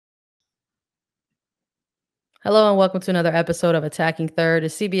Hello and welcome to another episode of Attacking Third, a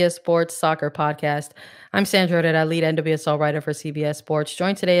CBS Sports soccer podcast. I'm Sandra and I lead NWSL writer for CBS Sports,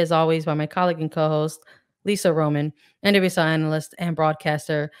 joined today as always by my colleague and co-host, Lisa Roman, NWSL analyst and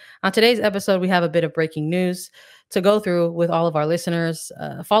broadcaster. On today's episode, we have a bit of breaking news to go through with all of our listeners.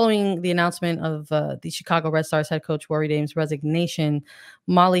 Following the announcement of the Chicago Red Stars head coach Rory Dames' resignation,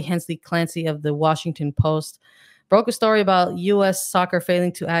 Molly Hensley Clancy of the Washington Post broke a story about U.S. soccer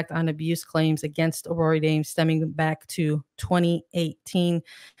failing to act on abuse claims against Rory Dames stemming back to 2018.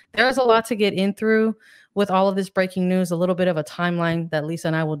 There's a lot to get in through with all of this breaking news, a little bit of a timeline that Lisa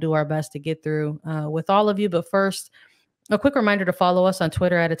and I will do our best to get through with all of you. But first, a quick reminder to follow us on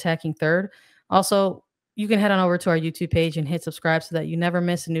Twitter at Attacking Third. Also, you can head on over to our YouTube page and hit subscribe so that you never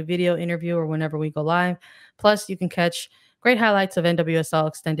miss a new video, interview, or whenever we go live. Plus, you can catch great highlights of NWSL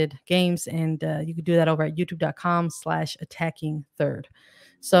extended games, and you can do that over at youtube.com/attacking third.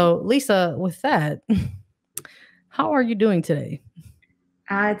 So, Lisa, with that, how are you doing today?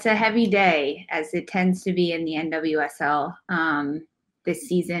 It's a heavy day, as it tends to be in the NWSL this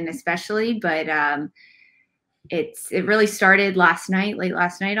season, especially. But it really started late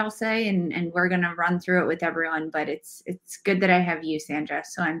last night, I'll say, and we're gonna run through it with everyone. But it's good that I have you, Sandra.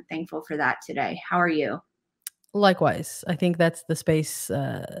 So I'm thankful for that today. How are you? Likewise, I think that's the space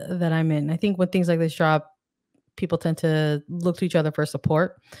that I'm in. I think when things like this drop, people tend to look to each other for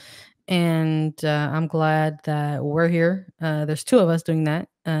support. And I'm glad that we're here. There's two of us doing that.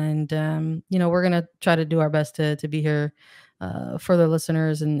 And, we're going to try to do our best to be here for the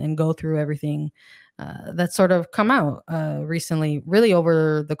listeners and go through everything that's sort of come out recently, really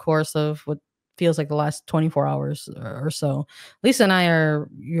over the course of what feels like the last 24 hours or so. Lisa and I are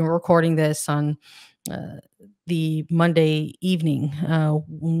recording this on the Monday evening,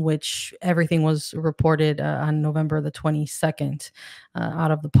 in which everything was reported on November the 22nd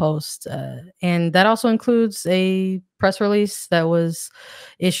out of the Post. And that also includes a press release that was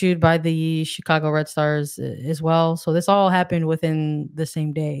issued by the Chicago Red Stars as well. So this all happened within the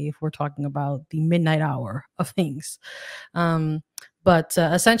same day, if we're talking about the midnight hour of things. But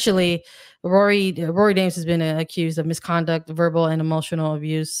essentially, Rory Dames has been accused of misconduct, verbal and emotional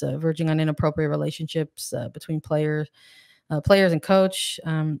abuse, verging on inappropriate relationships between players and coach.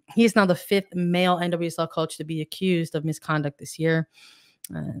 He is now the fifth male NWSL coach to be accused of misconduct this year.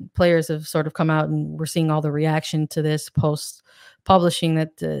 Players have sort of come out, and we're seeing all the reaction to this post publishing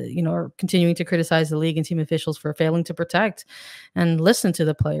that are continuing to criticize the league and team officials for failing to protect and listen to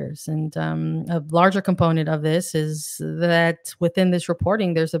the players. And a larger component of this is that within this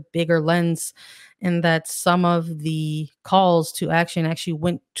reporting, there's a bigger lens in that some of the calls to action actually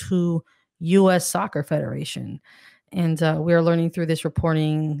went to U.S. Soccer Federation. And we are learning through this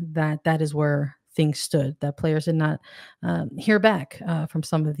reporting that that is where things stood, that players did not hear back from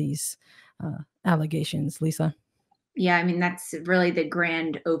some of these allegations. Lisa? Yeah, I mean, that's really the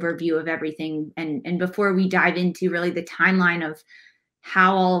grand overview of everything. And before we dive into really the timeline of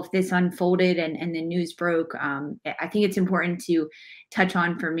how all of this unfolded and the news broke, I think it's important to touch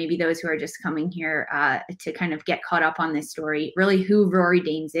on, for maybe those who are just coming here, to kind of get caught up on this story, really who Rory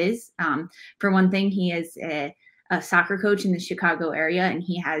Dames is. For one thing, he is a soccer coach in the Chicago area, and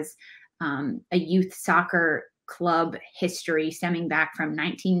he has a youth soccer club history stemming back from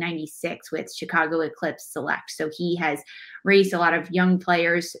 1996 with Chicago Eclipse Select. So he has raised a lot of young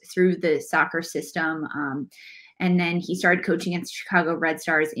players through the soccer system. And then he started coaching at the Chicago Red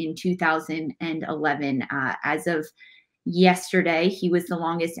Stars in 2011. As of yesterday, he was the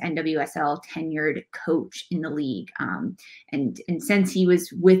longest NWSL tenured coach in the league. And since he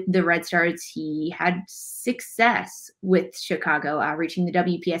was with the Red Stars, he had success with Chicago, reaching the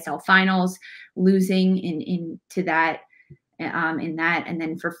WPSL finals, losing into that in that. And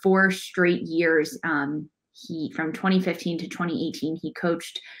then for 4 straight years, he from 2015 to 2018, he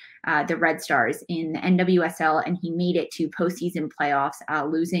coached the Red Stars in the NWSL, and he made it to postseason playoffs,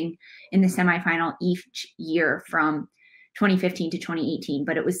 losing in the semifinal each year from 2015 to 2018.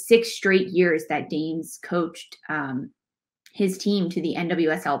 But it was 6 straight years that Dames coached his team to the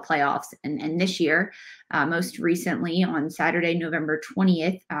NWSL playoffs. And this year, most recently on Saturday, November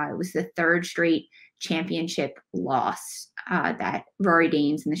 20th, it was the 3rd straight championship loss that Rory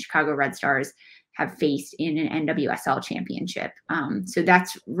Dames and the Chicago Red Stars have faced in an NWSL championship. So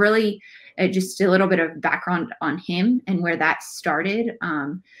that's really just a little bit of background on him and where that started.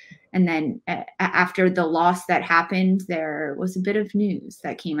 And then after the loss that happened, there was a bit of news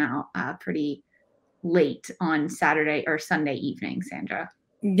that came out pretty late on Saturday or Sunday evening, Sandra.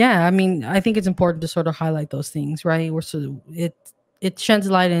 Yeah, I mean, I think it's important to sort of highlight those things, right? Where so it sheds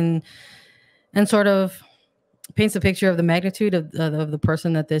light and sort of paints a picture of the magnitude of the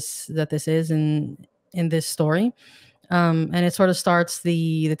person that this is, and in this story. And it sort of starts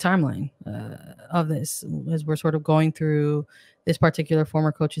the timeline of this as we're sort of going through this particular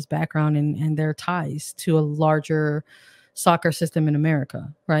former coach's background and their ties to a larger soccer system in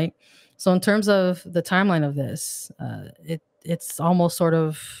America, right? So in terms of the timeline of this, it's almost sort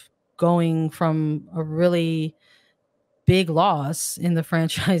of going from a really big loss in the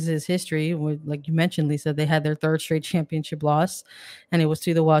franchise's history. Like you mentioned, Lisa, they had their third straight championship loss, and it was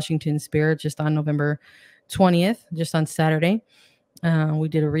to the Washington Spirit just on November 20th, just on Saturday. We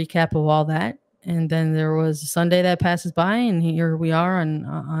did a recap of all that. And then there was a Sunday that passes by, and here we are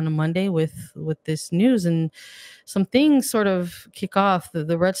on a Monday with this news, and some things sort of kick off.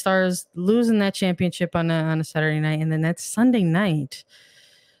 The Red Stars losing that championship on a Saturday night, and then that Sunday night,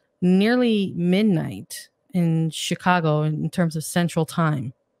 nearly midnight in Chicago in terms of Central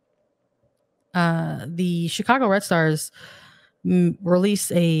Time, the Chicago Red Stars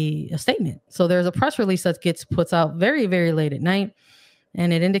release a statement. So there's a press release that gets put out very, very late at night,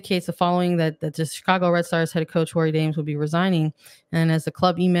 and it indicates the following: that the Chicago Red Stars head coach Rory Dames will be resigning. And as the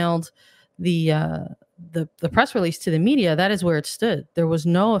club emailed the press release to the media, that is where it stood. There was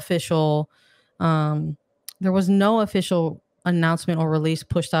no official announcement or release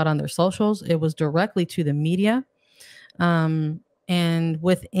pushed out on their socials. It was directly to the media. And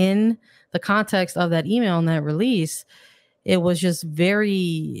within the context of that email and that release, it was just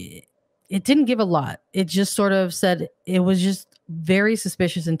it didn't give a lot. It just sort of said it was just very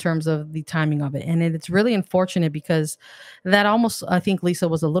suspicious in terms of the timing of it. And it's really unfortunate because that almost, I think, Lisa,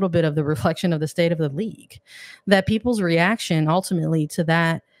 was a little bit of the reflection of the state of the league, that people's reaction ultimately to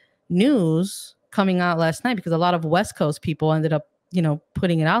that news coming out last night, because a lot of West Coast people ended up,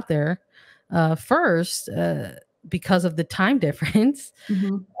 putting it out there first because of the time difference.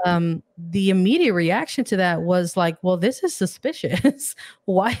 Mm-hmm. The immediate reaction to that was like, well, this is suspicious.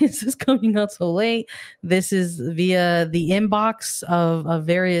 Why is this coming out so late? This is via the inbox of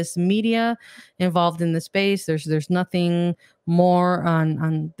various media involved in the space. There's nothing more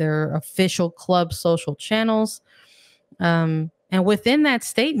on their official club social channels. And within that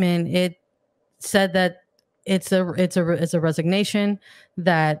statement, it said that it's a resignation,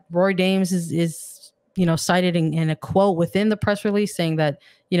 that Rory Dames is cited in a quote within the press release saying that,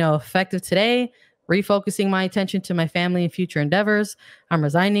 effective today, refocusing my attention to my family and future endeavors, I'm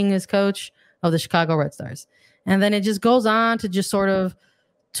resigning as coach of the Chicago Red Stars. And then it just goes on to just sort of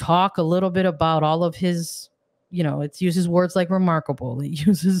talk a little bit about all of his, it uses words like remarkable. It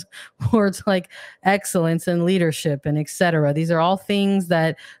uses words like excellence and leadership and etc. These are all things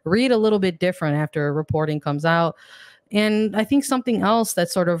that read a little bit different after a reporting comes out. And I think something else that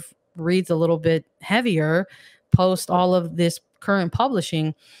sort of reads a little bit heavier post all of this current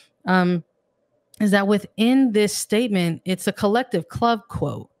publishing is that within this statement, it's a collective club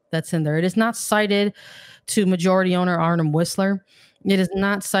quote that's in there. It is not cited to majority owner Arnim Whistler. It is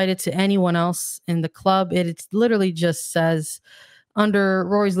not cited to anyone else in the club. It literally just says, under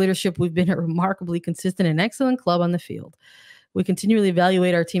Rory's leadership, we've been a remarkably consistent and excellent club on the field. We continually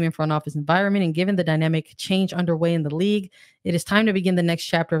evaluate our team and front office environment, and given the dynamic change underway in the league, it is time to begin the next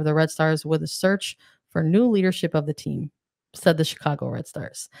chapter of the Red Stars with a search for new leadership of the team, said the Chicago Red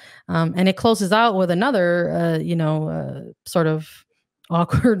Stars. And it closes out with another, sort of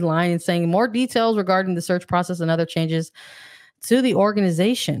awkward line saying more details regarding the search process and other changes to the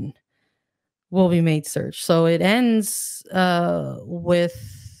organization will be made search. So it ends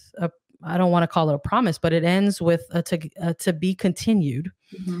with I don't want to call it a promise, but it ends with to be continued,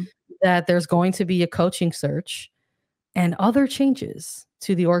 Mm-hmm. that there's going to be a coaching search and other changes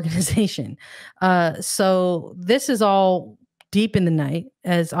to the organization. So this is all deep in the night,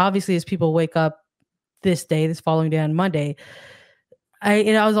 as obviously as people wake up this following day on Monday.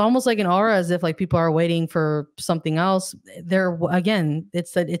 I was almost like an aura, as if like people are waiting for something else. There again,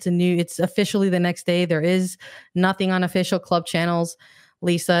 it's officially the next day. There is nothing on official club channels,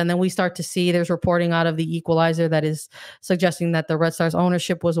 Lisa. And then we start to see there's reporting out of the Equalizer that is suggesting that the Red Stars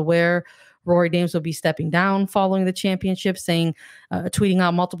ownership was aware Rory Dames will be stepping down following the championship, saying, tweeting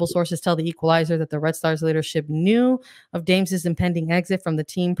out, multiple sources tell the Equalizer that the Red Stars leadership knew of Dames's impending exit from the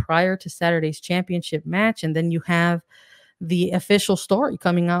team prior to Saturday's championship match. And then you have the official story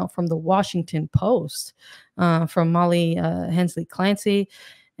coming out from the Washington Post, from Molly Hensley Clancy.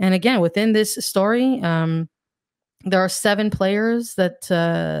 And again, within this story, there are 7 players that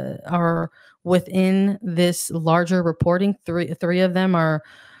are within this larger reporting. Three of them are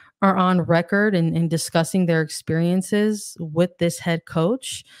on record in discussing their experiences with this head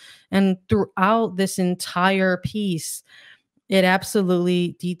coach. And throughout this entire piece, It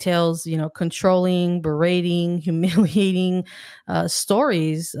absolutely details, controlling, berating, humiliating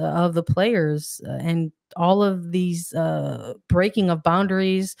stories of the players, and all of these breaking of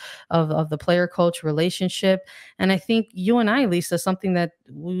boundaries of the player coach relationship. And I think you and I, Lisa, something that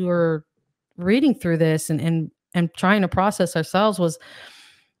we were reading through this and trying to process ourselves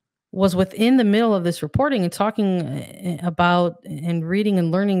was within the middle of this reporting and talking about and reading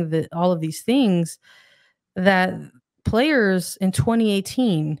and learning that all of these things, that players in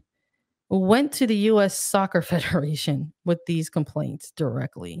 2018 went to the US Soccer Federation with these complaints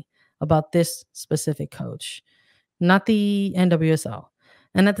directly about this specific coach, not the NWSL.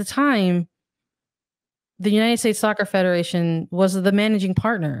 And at the time, the United States Soccer Federation was the managing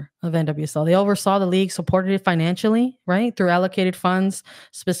partner of NWSL. They oversaw the league, supported it financially, right, through allocated funds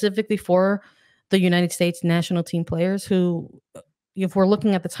specifically for the United States national team players who, if we're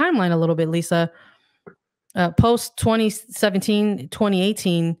looking at the timeline a little bit, Lisa, post 2017,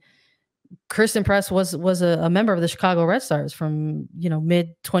 2018, Christen Press was a member of the Chicago Red Stars from mid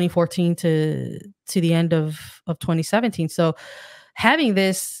 2014 to the end of 2017. So having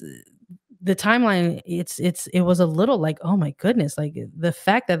this, the timeline, it was a little like, oh my goodness, like the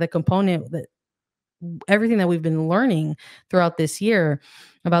fact that the component that everything that we've been learning throughout this year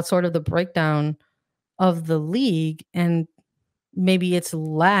about sort of the breakdown of the league and maybe its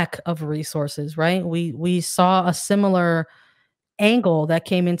lack of resources, right? We saw a similar angle that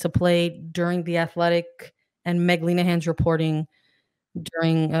came into play during the Athletic and Meg Linehan's reporting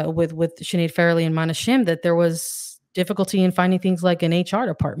during with Sinead Farrelly and Mana Shim, that there was difficulty in finding things like an HR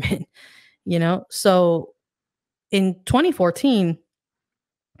department, So in 2014,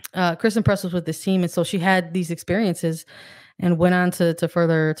 Christen Press was with this team, and so she had these experiences and went on to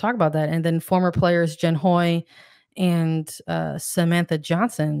further talk about that. And then former players Jen Hoy and Samantha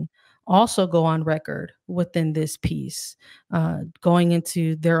Johnson also go on record within this piece, going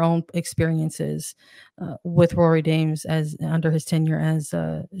into their own experiences with Rory Dames as under his tenure as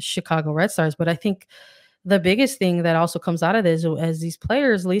Chicago Red Stars. But I think the biggest thing that also comes out of this, as these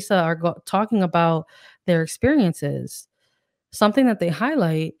players, Lisa, are talking about their experiences, something that they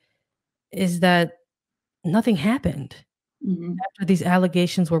highlight is that nothing happened after these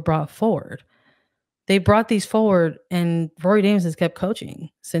allegations were brought forward. They brought these forward, and Rory Dames has kept coaching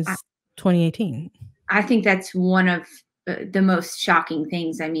since 2018. I think that's one of the most shocking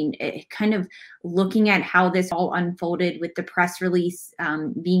things. I mean, kind of looking at how this all unfolded with the press release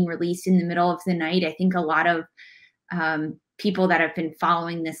being released in the middle of the night. I think a lot of people that have been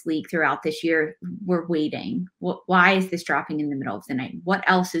following this league throughout this year were waiting. Why is this dropping in the middle of the night? What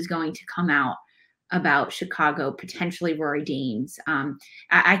else is going to come out about Chicago, potentially Rory Dames?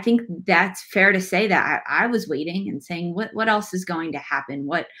 I think that's fair to say that I was waiting and saying, what else is going to happen?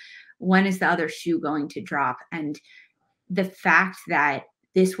 When is the other shoe going to drop? And the fact that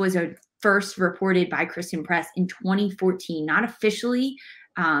this was first reported by Christen Press in 2014, not officially.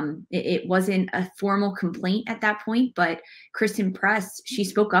 It wasn't a formal complaint at that point, but Christen Press, she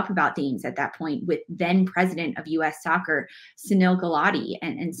spoke up about Dames at that point with then president of U.S. Soccer, Sunil Gulati,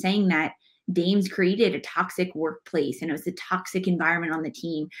 and saying that Dames created a toxic workplace and it was a toxic environment on the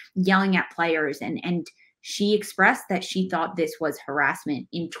team, yelling at players. And she expressed that she thought this was harassment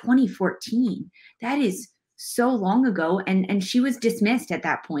in 2014. That is so long ago. And she was dismissed at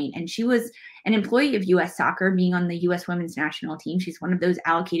that point. And she was an employee of U.S. Soccer, being on the U.S. women's national team. She's one of those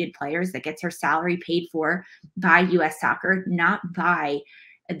allocated players that gets her salary paid for by U.S. Soccer, not by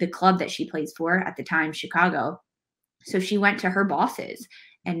the club that she plays for at the time, Chicago. So she went to her bosses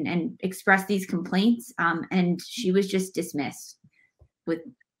and expressed these complaints, and she was just dismissed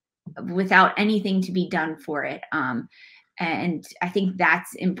without anything to be done for it. And I think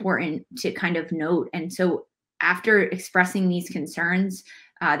that's important to kind of note. And so after expressing these concerns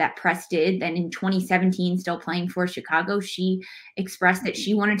that Press did, then in 2017, still playing for Chicago, she expressed that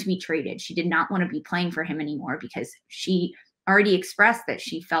she wanted to be traded. She did not want to be playing for him anymore because she already expressed that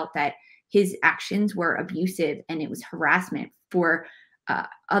she felt that his actions were abusive and it was harassment for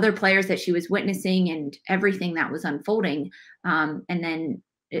other players that she was witnessing and everything that was unfolding. And then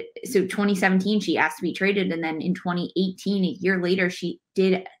so 2017, she asked to be traded. And then in 2018, a year later, she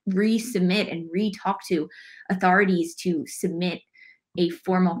did resubmit and re-talk to authorities to submit a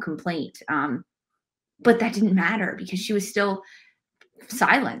formal complaint. But that didn't matter because she was still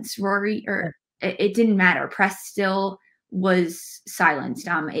silenced. It didn't matter. Press still was silenced.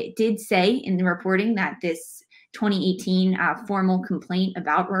 It did say in the reporting that this 2018 formal complaint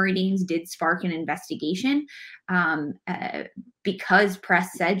about Rory Dames did spark an investigation because Press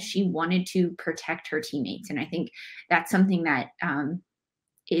said she wanted to protect her teammates. And I think that's something that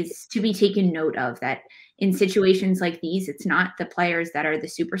is to be taken note of, that in situations like these, it's not the players that are the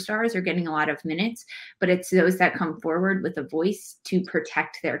superstars are getting a lot of minutes, but it's those that come forward with a voice to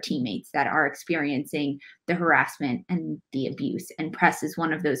protect their teammates that are experiencing the harassment and the abuse. And Press is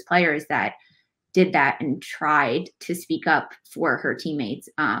one of those players that did that and tried to speak up for her teammates.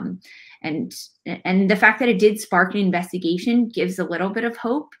 And the fact that it did spark an investigation gives a little bit of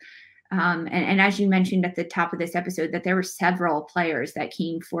hope. And as you mentioned at the top of this episode, that there were several players that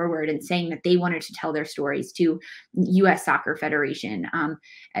came forward and saying that they wanted to tell their stories to U.S. Soccer Federation,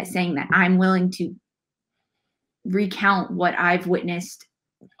 saying that I'm willing to recount what I've witnessed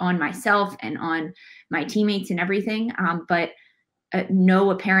on myself and on my teammates and everything. But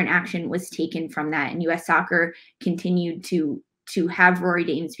no apparent action was taken from that. And U.S. Soccer continued to have Rory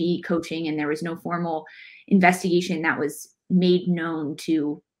Dames be coaching, and there was no formal investigation that was made known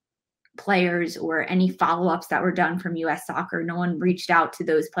to players or any follow-ups that were done from U.S. Soccer. No one reached out to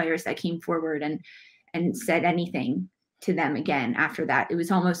those players that came forward and said anything to them again after that. It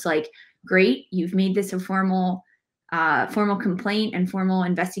was almost like, great, you've made this a formal complaint and formal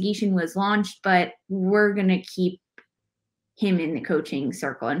investigation was launched, but we're going to keep him in the coaching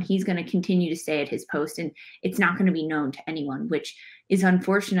circle and he's going to continue to stay at his post, and it's not going to be known to anyone, which is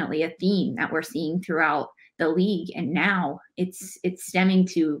unfortunately a theme that we're seeing throughout the league. And now it's stemming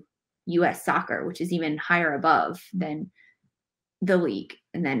to U.S. Soccer, which is even higher above than the league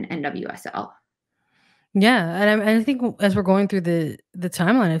and then NWSL. Yeah, and I think as we're going through the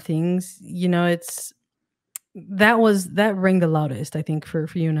timeline of things, it's that rang the loudest, I think, for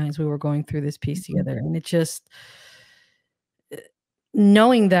you and I as we were going through this piece together. And it just,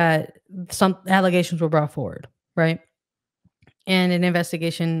 knowing that some allegations were brought forward, right? And an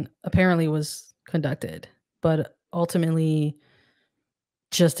investigation apparently was conducted, but ultimately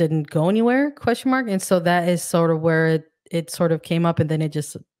just didn't go anywhere, question mark. And so that is sort of where it sort of came up and then it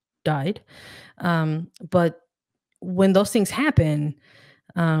just died. But when those things happen,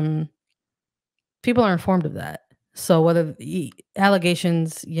 people are informed of that. So whether the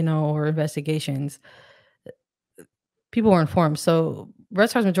allegations, or investigations, people were informed. So Red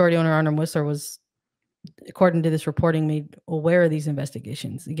Stars majority owner Arnhem Whistler was, according to this reporting, made aware of these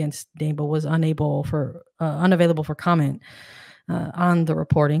investigations against Dame, but was unavailable for comment on the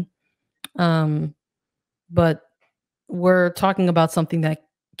reporting. But we're talking about something that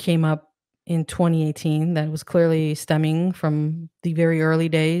came up in 2018 that was clearly stemming from the very early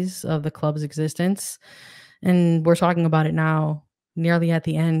days of the club's existence. And we're talking about it now, nearly at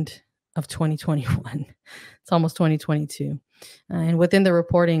the end of 2021. It's almost 2022. And within the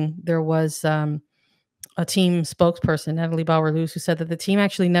reporting, there was a team spokesperson, Natalie Bauer-Luz, who said that the team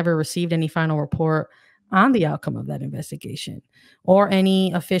actually never received any final report on the outcome of that investigation or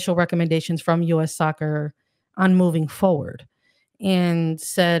any official recommendations from U.S. Soccer on moving forward. And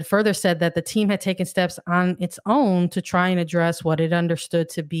further said that the team had taken steps on its own to try and address what it understood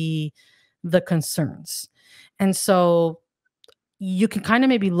to be the concerns. And so you can kind of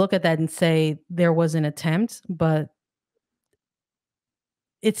maybe look at that and say there was an attempt, but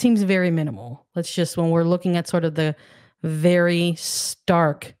it seems very minimal. When we're looking at sort of the very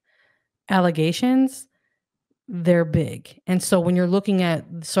stark allegations, they're big. And so when you're looking at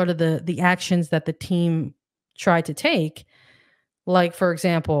sort of the actions that the team tried to take, like, for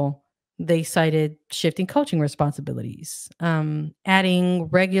example, they cited shifting coaching responsibilities, adding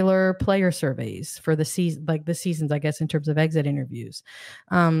regular player surveys for the season, like the seasons, I guess, in terms of exit interviews,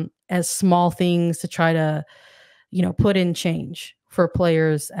 as small things to try to, put in change for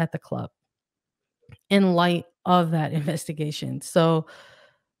players at the club in light of that investigation. So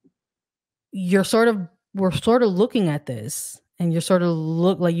we're sort of looking at this, and you're sort of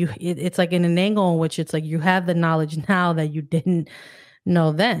it's like in an angle in which it's like you have the knowledge now that you didn't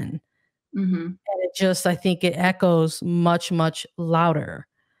know then. Mm-hmm. And I think it echoes much, much louder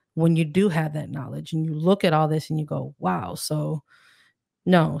when you do have that knowledge and you look at all this and you go, wow. So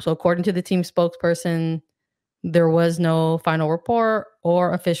according to the team spokesperson, there was no final report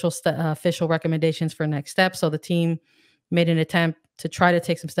or official recommendations for next steps. So the team made an attempt to try to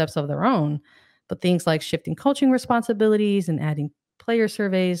take some steps of their own, but things like shifting coaching responsibilities and adding player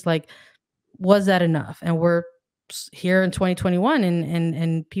surveys, was that enough? And we're here in 2021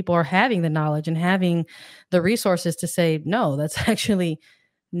 and people are having the knowledge and having the resources to say, no, that's actually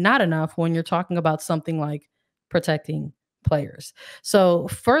not enough when you're talking about something like protecting players. So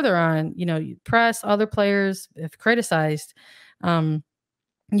further on, press, other players have criticized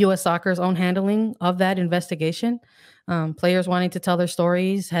U.S. Soccer's own handling of that investigation. Players wanting to tell their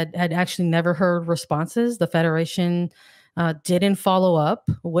stories had actually never heard responses. The federation didn't follow up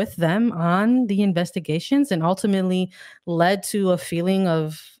with them on the investigations, and ultimately led to a feeling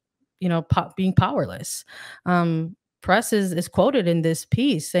of, being powerless. Press is quoted in this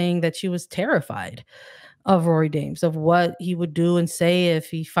piece saying that she was terrified of Rory Dames, of what he would do and say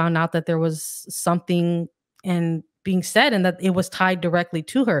if he found out that there was something and being said and that it was tied directly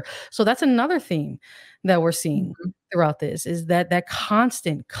to her. So that's another theme that we're seeing Mhm. throughout this, is that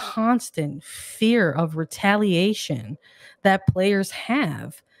constant fear of retaliation that players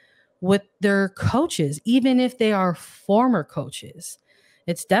have with their coaches, even if they are former coaches.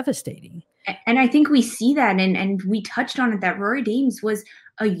 It's devastating. And I think we see that, and we touched on it, that Rory Dames was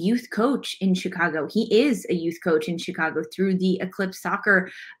a youth coach in Chicago. He is a youth coach in Chicago through the Eclipse Soccer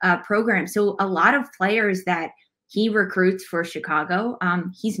program. So a lot of players that he recruits for Chicago,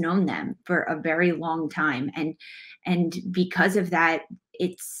 he's known them for a very long time, and because of that,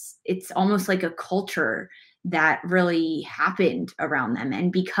 it's almost like a culture that really happened around them.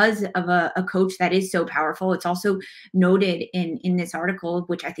 And because of a coach that is so powerful, it's also noted in this article,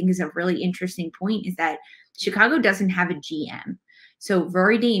 which I think is a really interesting point, is that Chicago doesn't have a GM. So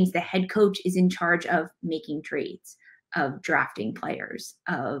Rory Dames, the head coach, is in charge of making trades, of drafting players,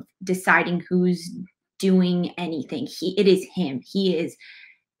 of deciding who's doing anything. It is him. He is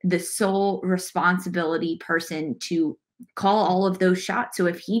the sole responsibility person to call all of those shots. So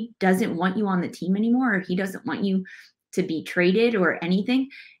if he doesn't want you on the team anymore, or he doesn't want you to be traded or anything,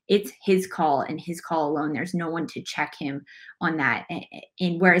 it's his call and his call alone. There's no one to check him on that.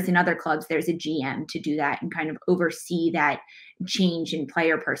 And whereas in other clubs, there's a GM to do that and kind of oversee that change in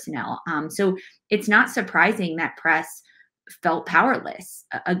player personnel. So it's not surprising that Press felt powerless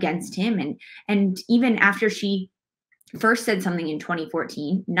against him. And even after she first said something in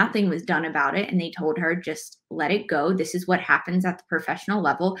 2014, nothing was done about it, and they told her, just let it go. This is what happens at the professional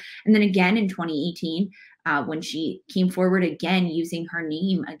level. And then again in 2018, when she came forward again using her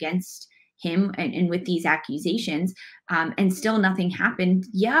name against him and with these accusations, and still nothing happened.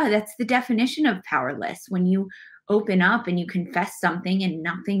 Yeah, that's the definition of powerless, when you open up and you confess something and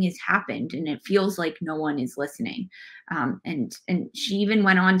nothing has happened and it feels like no one is listening. And she even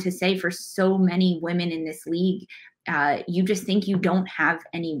went on to say, for so many women in this league, you just think you don't have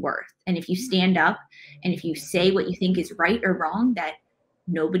any worth. And if you stand up and if you say what you think is right or wrong, that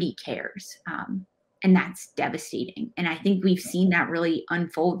nobody cares. And that's devastating. And I think we've seen that really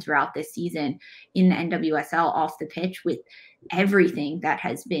unfold throughout this season in the NWSL off the pitch, with everything that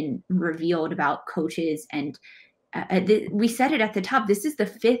has been revealed about coaches. And we said it at the top, this is the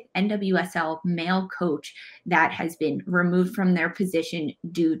 5th NWSL male coach that has been removed from their position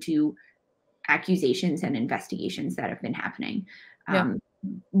due to accusations and investigations that have been happening, Yeah.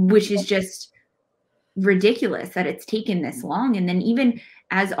 which is just ridiculous that it's taken this long. And then even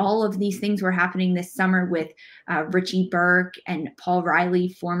as all of these things were happening this summer with Richie Burke and Paul Riley,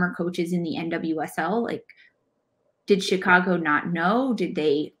 former coaches in the NWSL, like, did Chicago not know? Did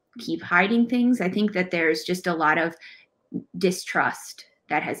they keep hiding things? I think that there's just a lot of distrust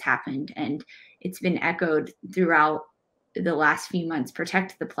that has happened, and it's been echoed throughout the last few months.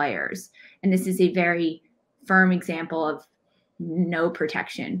 Protect the players. And this is a very firm example of no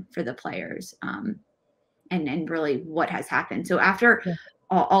protection for the players, and really what has happened. So after Yeah.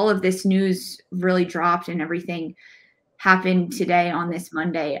 all of this news really dropped and everything happened today on this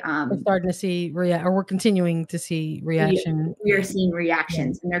Monday, We're starting to see or we're continuing to see reaction. we are seeing Yeah.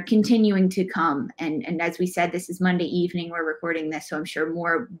 reactions, and they're continuing to come. And as we said, this is Monday evening, we're recording this, so I'm sure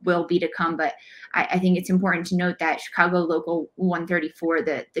more will be to come. But I think it's important to note that Chicago Local 134,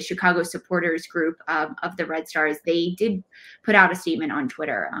 the Chicago supporters group of the Red Stars, they did put out a statement on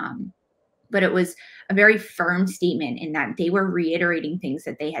Twitter. But it was a very firm statement in that they were reiterating things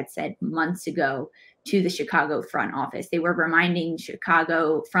that they had said months ago to the Chicago front office. They were reminding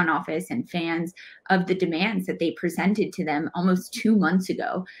Chicago front office and fans of the demands that they presented to them almost 2 months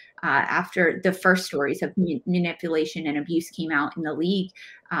ago, after the first stories of manipulation and abuse came out in the league.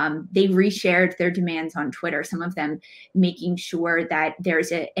 They reshared their demands on Twitter, some of them making sure that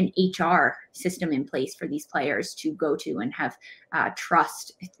there's an HR system in place for these players to go to and have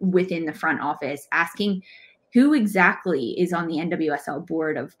trust within the front office, asking who exactly is on the NWSL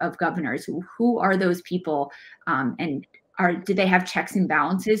board of governors. Who are those people? And do they have checks and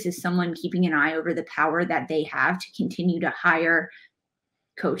balances? Is someone keeping an eye over the power that they have to continue to hire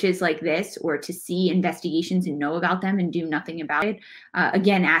coaches like this, or to see investigations and know about them and do nothing about it?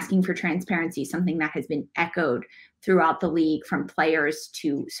 Again, asking for transparency, something that has been echoed throughout the league, from players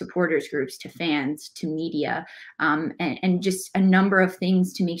to supporters groups to fans to media, and just a number of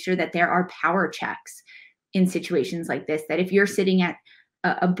things to make sure that there are power checks in situations like this, that if you're sitting at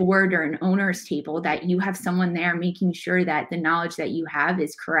a board or an owner's table, that you have someone there making sure that the knowledge that you have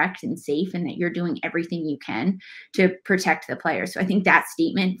is correct and safe, and that you're doing everything you can to protect the players. So I think that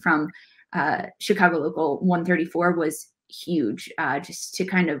statement from Chicago Local 134 was huge, just to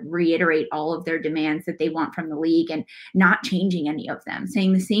kind of reiterate all of their demands that they want from the league, and not changing any of them,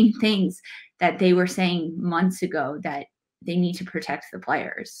 saying the same things that they were saying months ago, that they need to protect the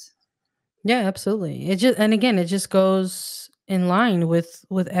players. Yeah, absolutely. It just, and again, it just goes in line with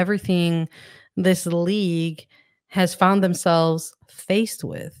everything this league has found themselves faced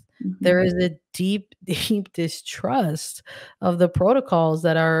with. Mhm. There is a deep, deep distrust of the protocols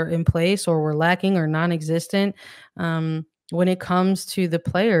that are in place or were lacking or non-existent, when it comes to the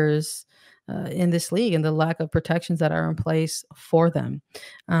players in this league, and the lack of protections that are in place for them.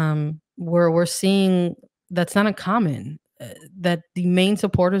 We're seeing that's not uncommon. That the main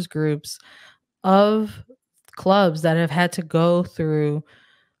supporters groups of clubs that have had to go through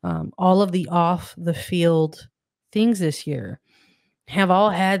all of the off the field things this year have all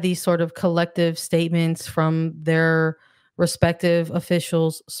had these sort of collective statements from their respective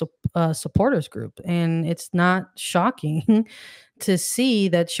officials, supporters group, and it's not shocking to see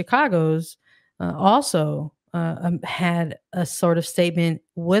that Chicago's also had a sort of statement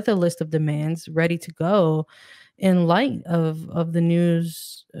with a list of demands ready to go in light of the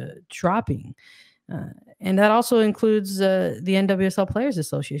news dropping. Uh, and that also includes the NWSL Players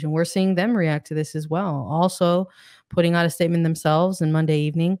Association. We're seeing them react to this as well. Also, putting out a statement themselves on Monday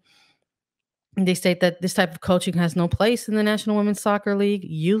evening. They state that this type of coaching has no place in the National Women's Soccer League,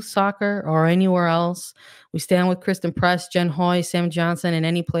 youth soccer, or anywhere else. We stand with Christen Press, Jen Hoy, Sam Johnson, and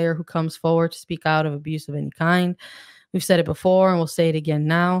any player who comes forward to speak out of abuse of any kind. We've said it before and we'll say it again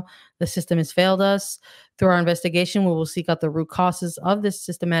now. The system has failed us. Through our investigation, we will seek out the root causes of this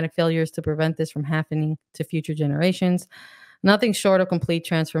systematic failures to prevent this from happening to future generations. Nothing short of complete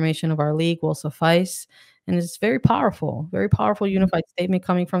transformation of our league will suffice. And it's very powerful unified statement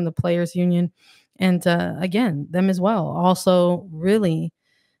coming from the players union. And again, them as well. Also, really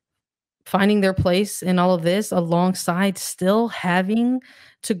finding their place in all of this alongside still having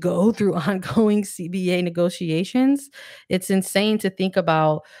to go through ongoing CBA negotiations. It's insane to think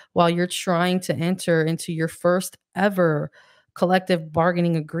about, while you're trying to enter into your first ever collective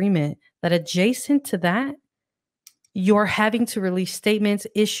bargaining agreement, that adjacent to that, you're having to release statements,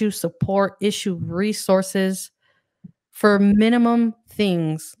 issue support, issue resources for minimum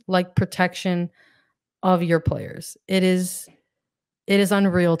things like protection of your players. It is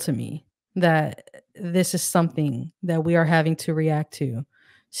unreal to me that this is something that we are having to react to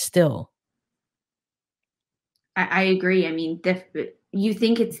still. I agree. I mean, you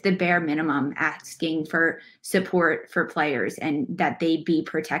think it's the bare minimum asking for support for players and that they be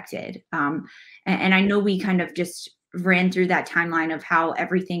protected. And I know we kind of just ran through that timeline of how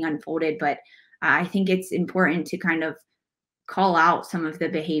everything unfolded, but I think it's important to kind of call out some of the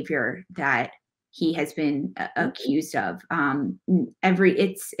behavior that he has been accused of.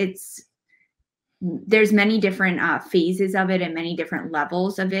 There's many different phases of it and many different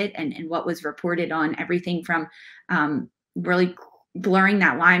levels of it, and what was reported on everything from really blurring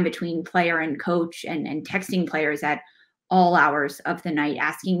that line between player and coach, and texting players at all hours of the night,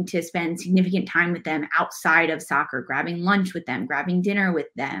 asking to spend significant time with them outside of soccer, grabbing lunch with them, grabbing dinner with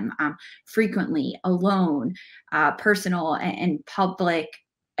them, frequently alone, personal and public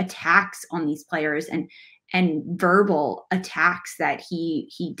attacks on these players, and verbal attacks that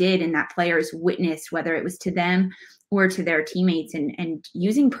he did, and that players witnessed, whether it was to them or to their teammates, and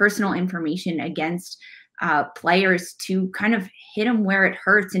using personal information against players to kind of hit them where it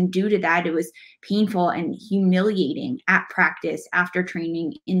hurts. And due to that, it was painful and humiliating at practice, after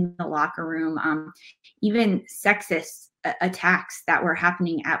training, in the locker room, even sexist attacks that were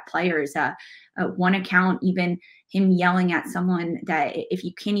happening at players. One account, even him yelling at someone that, if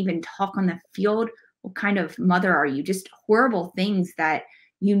you can't even talk on the field, what kind of mother are you? Just horrible things that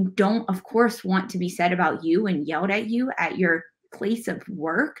you don't, of course, want to be said about you and yelled at you at your place of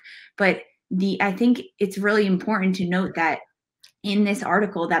work. But I think it's really important to note that in this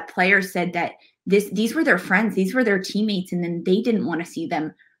article, that players said that these were their friends, these were their teammates, and then they didn't want to see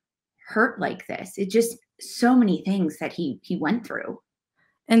them hurt like this. It just, so many things that he went through.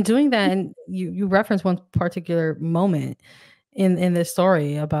 And doing that, and you reference one particular moment in this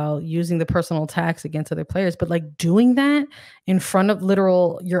story about using the personal attacks against other players, but like doing that in front of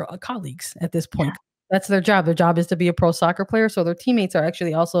literal your colleagues at this point. Yeah. That's their job. Their job is to be a pro soccer player, so their teammates are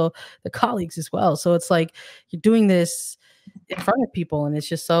actually also the colleagues as well. So it's like you're doing this in front of people, and it's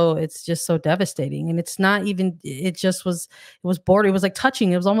just so devastating. And it's not even, it was bored. It was like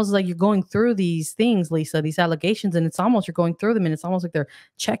touching. It was almost like you're going through these things, Lisa, these allegations, and it's almost, you're going through them, and it's almost like they're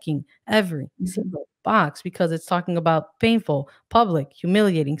checking every Mhm. single box because it's talking about painful, public,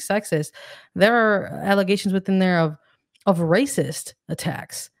 humiliating, sexist. There are allegations within there of racist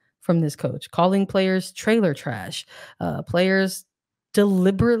attacks from this coach, calling players trailer trash, players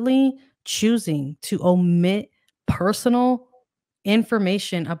deliberately choosing to omit personal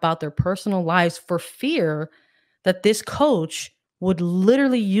information about their personal lives for fear that this coach would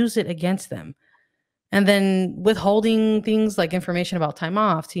literally use it against them. And then withholding things like information about time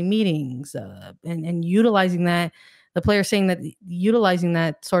off, team meetings, and utilizing that, the player saying that utilizing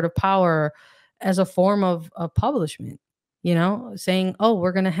that sort of power as a form of publishment, saying, oh,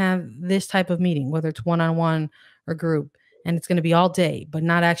 we're going to have this type of meeting, whether it's one-on-one or group, and it's going to be all day, but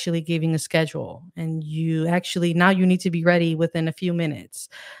not actually giving a schedule. And you actually, now you need to be ready within a few minutes.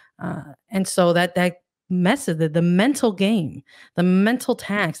 And so that messes the mental game, the mental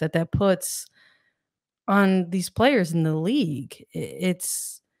tax that puts on these players in the league,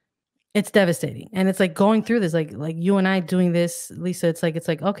 it's devastating. And it's like going through this, like you and I doing this, Lisa, it's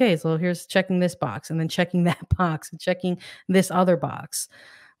like, okay, so here's checking this box and then checking that box and checking this other box.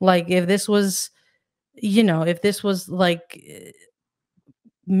 Like if this was, if this was like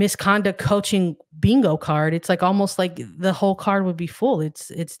misconduct coaching bingo card, it's like almost like the whole card would be full. It's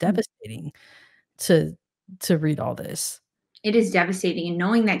devastating to read all this. It is devastating. And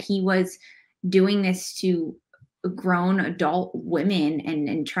knowing that he was doing this to grown adult women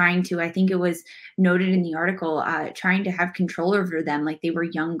and trying to, I think it was noted in the article, trying to have control over them like they were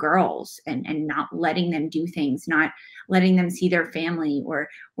young girls, and not letting them do things, not letting them see their family or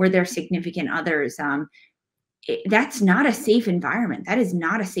their significant others. That's not a safe environment. That is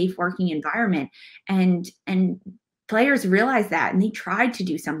not a safe working environment. And players realized that, and they tried to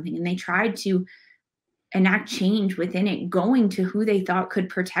do something, and they tried to enact change within it, going to who they thought could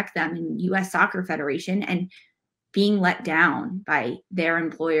protect them in US Soccer Federation, and being let down by their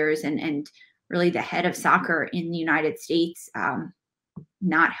employers and really the head of soccer in the United States,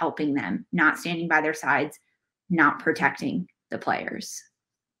 not helping them, not standing by their sides, not protecting the players.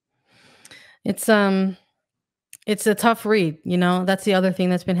 It's a tough read, that's the other thing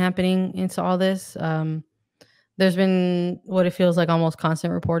that's been happening into all this. There's been what it feels like almost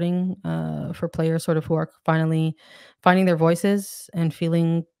constant reporting for players sort of who are finally finding their voices and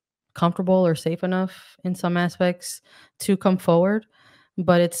feeling comfortable or safe enough in some aspects to come forward.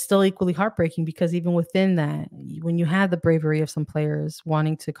 But it's still equally heartbreaking because even within that, when you have the bravery of some players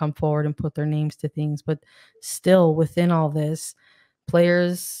wanting to come forward and put their names to things, but still within all this,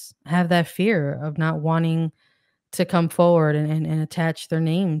 players have that fear of not wanting to come forward and attach their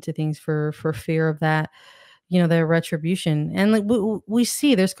name to things for fear of that, their retribution. And like we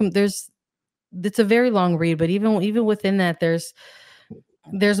see there's it's a very long read, but even within that, there's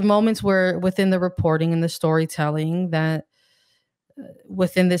moments where within the reporting and the storytelling that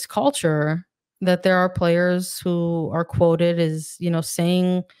within this culture, that there are players who are quoted as,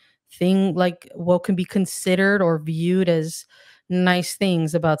 saying thing like what can be considered or viewed as nice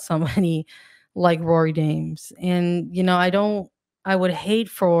things about somebody like Rory Dames. And, I would hate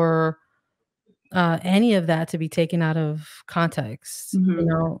for any of that to be taken out of context,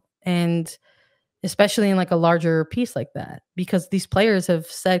 Mhm. and especially in like a larger piece like that, because these players have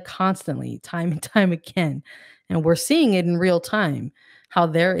said constantly, time and time again, and we're seeing it in real time, how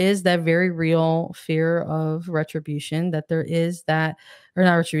there is that very real fear of retribution, that there is that, or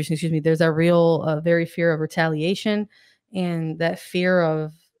not retribution, excuse me, there's that real, very fear of retaliation, and that fear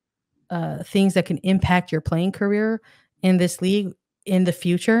of things that can impact your playing career in this league in the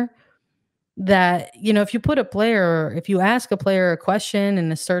future. That, if you ask a player a question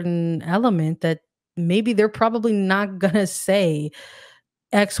in a certain element, that maybe they're probably not gonna say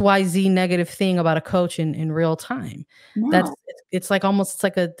XYZ negative thing about a coach in real time. No, It's like almost, it's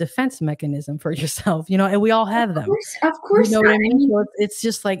like a defense mechanism for yourself, and we all have them. of You course know what not. I I mean? mean, So it's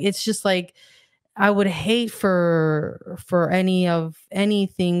just like I would hate for any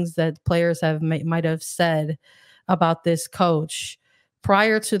things that players might have said about this coach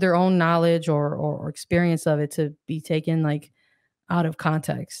prior to their own knowledge or experience of it to be taken like out of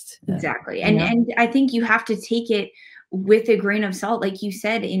context. exactly. You know? And I think you have to take it with a grain of salt. Like you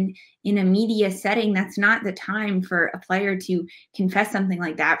said, in a media setting, that's not the time for a player to confess something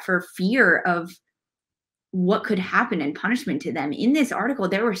like that for fear of what could happen and punishment to them. In this article,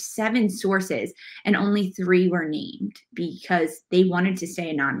 there were 7 sources and only 3 were named because they wanted to stay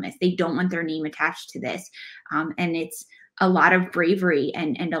anonymous. They don't want their name attached to this. And it's a lot of bravery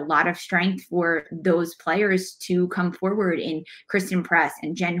and a lot of strength for those players to come forward, in Christen Press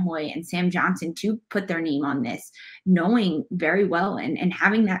and Jen Hoy and Sam Johnson, to put their name on this, knowing very well and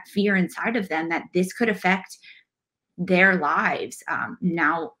having that fear inside of them that this could affect their lives.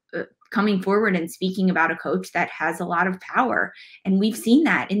 Now, coming forward and speaking about a coach that has a lot of power. And we've seen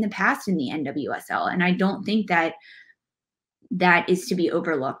that in the past in the NWSL. And I don't think that that is to be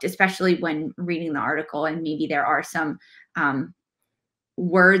overlooked, especially when reading the article. And maybe there are some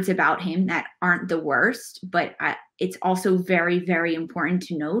words about him that aren't the worst, but it's also very, very important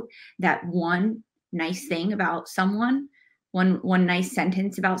to note that one nice thing about someone, one nice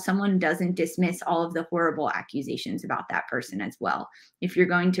sentence about someone, doesn't dismiss all of the horrible accusations about that person as well. If you're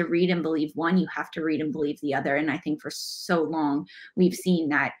going to read and believe one, you have to read and believe the other. And I think for so long we've seen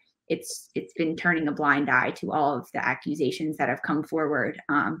that it's been turning a blind eye to all of the accusations that have come forward.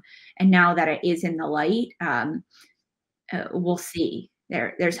 And now that it is in the light, we'll see.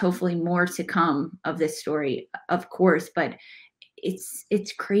 There's hopefully more to come of this story, of course, but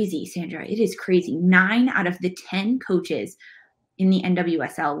it's crazy, Sandra. It is crazy. 9 out of the 10 coaches in the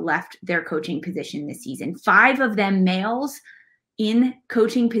NWSL left their coaching position this season. 5 of them males in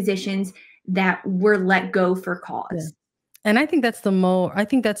coaching positions that were let go for cause. Yeah. And I think that's the more important. I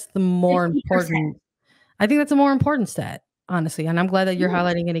think that's a more important stat, honestly. And I'm glad that you're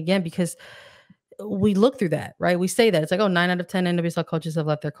highlighting it again, because we look through that, right? We say that it's like, oh, 9 out of 10 NWSL coaches have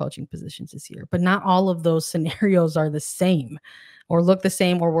left their coaching positions this year, but not all of those scenarios are the same or look the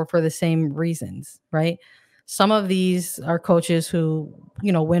same or were for the same reasons, right? Some of these are coaches who,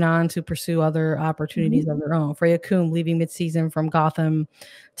 went on to pursue other opportunities of their own. Freya Coombe leaving midseason from Gotham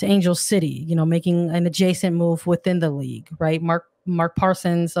to Angel City, making an adjacent move within the league, right? Mark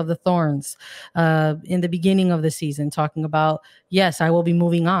Parsons of the Thorns in the beginning of the season talking about, yes, I will be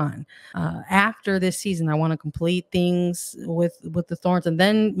moving on. After this season, I want to complete things with the Thorns and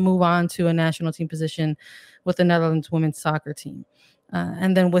then move on to a national team position with the Netherlands women's soccer team.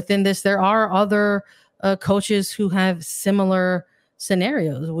 And then within this, there are other coaches who have similar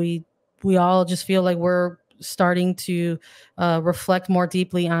scenarios. We all just feel like we're starting to reflect more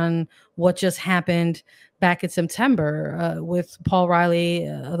deeply on what just happened back in September with Paul Riley,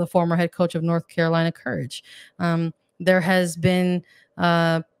 the former head coach of North Carolina Courage. There has been,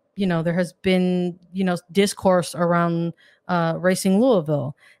 discourse around Racing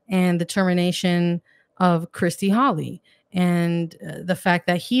Louisville and the termination of Christy Hawley, and the fact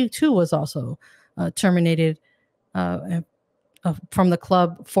that he too was also terminated from the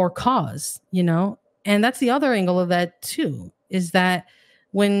club for cause, and that's the other angle of that too, is that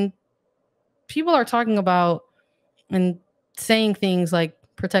when people are talking about and saying things like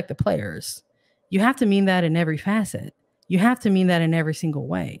protect the players, you have to mean that in every facet. You have to mean that in every single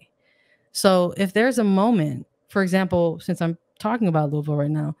way. So if there's a moment, for example, since I'm talking about Louisville right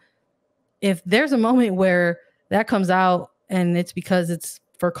now, if there's a moment where that comes out and it's because it's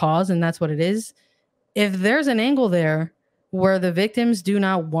for cause and that's what it is, if there's an angle there where the victims do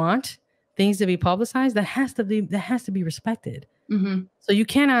not want things to be publicized, that has to be respected. Mm-hmm. So you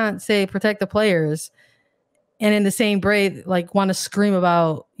cannot say protect the players and in the same breath, like, want to scream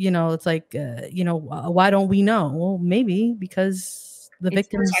about, it's like, why don't we know? Well, maybe because the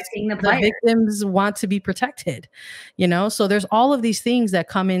victims want to be protected, so there's all of these things that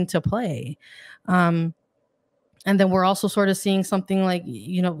come into play. And then we're also sort of seeing something like,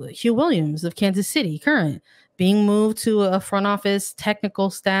 Hugh Williams of Kansas City Current being moved to a front office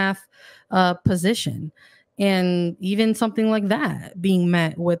technical staff position. And even something like that being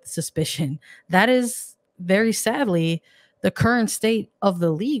met with suspicion. That is very sadly the current state of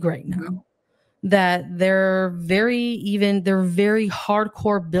the league right now. Mm-hmm. That they're very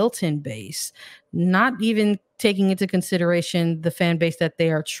hardcore built-in base, not even taking into consideration the fan base that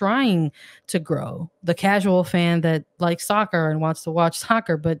they are trying to grow, the casual fan that likes soccer and wants to watch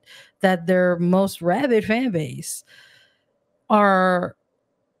soccer, but that their most rabid fan base are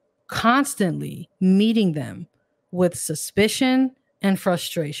constantly meeting them with suspicion and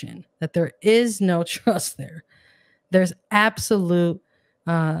frustration, that there is no trust there. There's absolute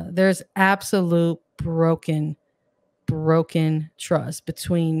broken trust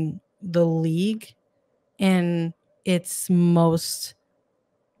between the league and its most,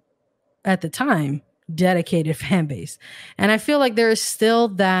 at the time, dedicated fan base. And I feel like there is still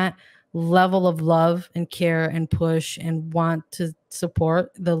that level of love and care and push and want to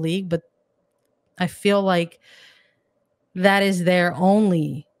support the league, but I feel like that is there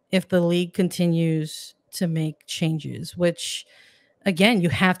only if the league continues to make changes, which again, you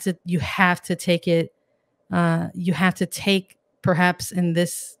have to take it. You have to take, perhaps in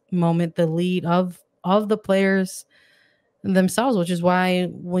this moment, the lead of the players themselves, which is why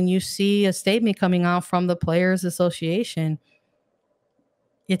when you see a statement coming out from the Players Association,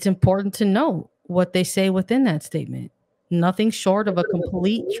 it's important to know what they say within that statement. Nothing short of a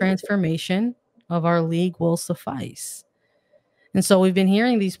complete transformation of our league will suffice. And so we've been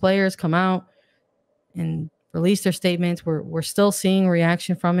hearing these players come out and release their statements. We're still seeing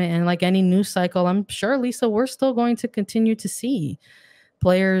reaction from it. And like any news cycle, I'm sure, Lisa, we're still going to continue to see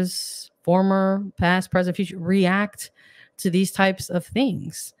players, former, past, present, future, react to these types of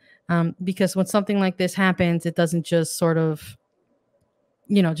things. Because when something like this happens, it doesn't just sort of,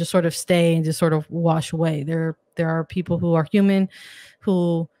 just sort of stay and just sort of wash away. There are people who are human,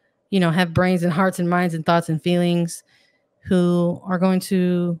 who, have brains and hearts and minds and thoughts and feelings, who are going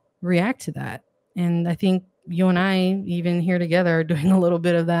to react to that. And I think you and I, even here together, are doing a little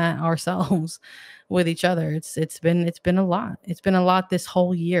bit of that ourselves with each other. It's been a lot. It's been a lot this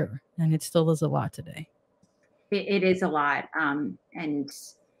whole year, and it still is a lot today. It is a lot, and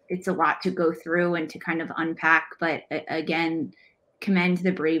it's a lot to go through and to kind of unpack. But again, commend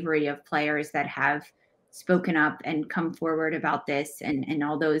the bravery of players that have spoken up and come forward about this, and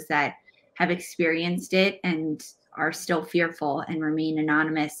all those that have experienced it and are still fearful and remain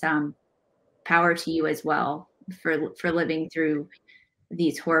anonymous. Power to you as well for living through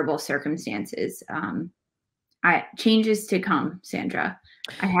these horrible circumstances. Changes to come, Sandra.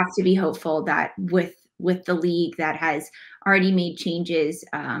 I have to be hopeful that with the league that has already made changes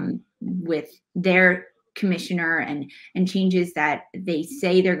with their commissioner and changes that they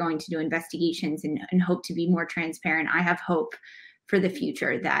say they're going to do investigations and hope to be more transparent. I have hope for the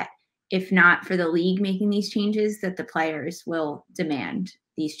future that if not for the league making these changes, that the players will demand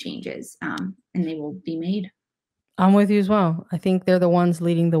these changes and they will be made. I'm with you as well. I think they're the ones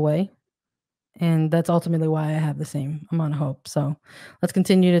leading the way. And that's ultimately why I have the same amount of hope. So let's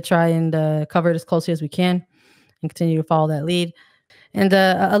continue to try and cover it as closely as we can and continue to follow that lead. And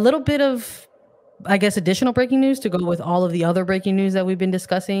a little bit of, I guess, additional breaking news to go with all of the other breaking news that we've been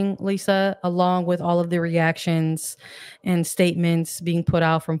discussing, Lisa, along with all of the reactions and statements being put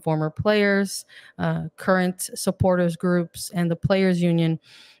out from former players, current supporters groups, and the Players Union.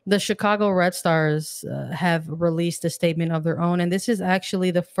 The Chicago Red Stars have released a statement of their own, and this is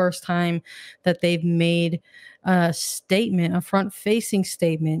actually the first time that they've made a statement, a front-facing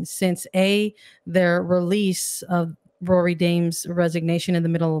statement, since their release of Rory Dames' resignation in the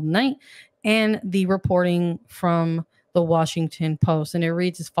middle of the night, and the reporting from the Washington Post. And it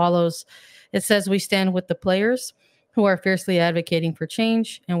reads as follows. It says, "We stand with the players who are fiercely advocating for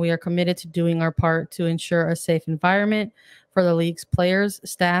change, and we are committed to doing our part to ensure a safe environment for the league's players,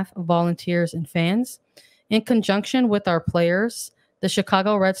 staff, volunteers, and fans. In conjunction with our players, the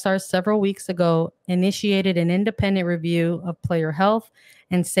Chicago Red Stars several weeks ago initiated an independent review of player health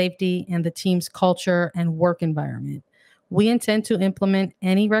and safety and the team's culture and work environment. We intend to implement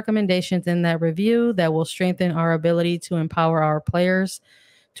any recommendations in that review that will strengthen our ability to empower our players,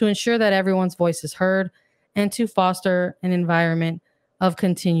 to ensure that everyone's voice is heard, and to foster an environment of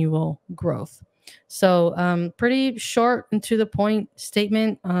continual growth." So pretty short and to the point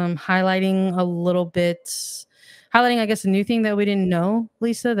statement, highlighting, I guess, a new thing that we didn't know,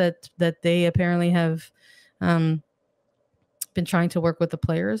 Lisa, that they apparently have been trying to work with the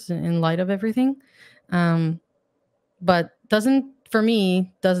players in light of everything. But doesn't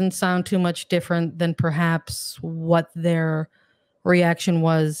sound too much different than perhaps what their reaction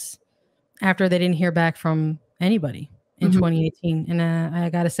was after they didn't hear back from anybody in 2018. And I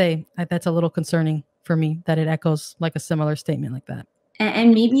got to say, that's a little concerning for me that it echoes like a similar statement like that.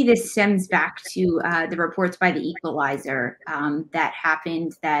 And maybe this stems back to the reports by the Equalizer that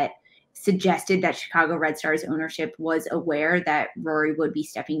happened that suggested that Chicago Red Stars ownership was aware that Rory would be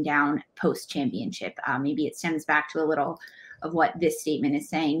stepping down post-championship. Maybe it stems back to a little of what this statement is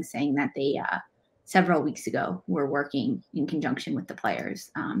saying that they several weeks ago were working in conjunction with the players.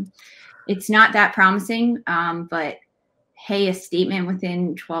 It's not that promising, but hey, a statement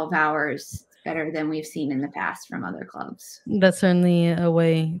within 12 hours is better than we've seen in the past from other clubs. That's certainly a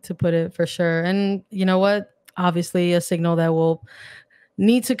way to put it, for sure. And you know what? Obviously a signal that we'll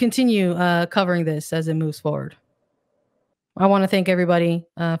need to continue covering this as it moves forward. I want to thank everybody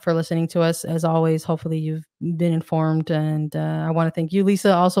for listening to us. As always, hopefully you've been informed. And I want to thank you,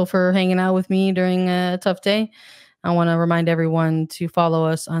 Lisa, also for hanging out with me during a tough day. I want to remind everyone to follow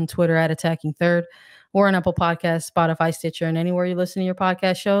us on Twitter at Attacking Third. We're on Apple Podcasts, Spotify, Stitcher, and anywhere you listen to your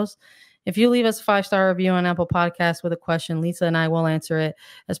podcast shows. If you leave us a 5-star review on Apple Podcasts with a question, Lisa and I will answer it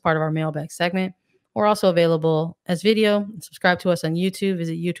as part of our mailbag segment. We're also available as video. Subscribe to us on YouTube.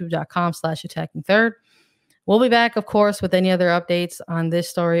 Visit youtube.com/Attacking Third. We'll be back, of course, with any other updates on this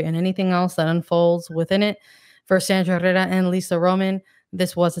story and anything else that unfolds within it. For Sandra Herrera and Lisa Roman,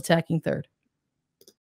 this was attacking third.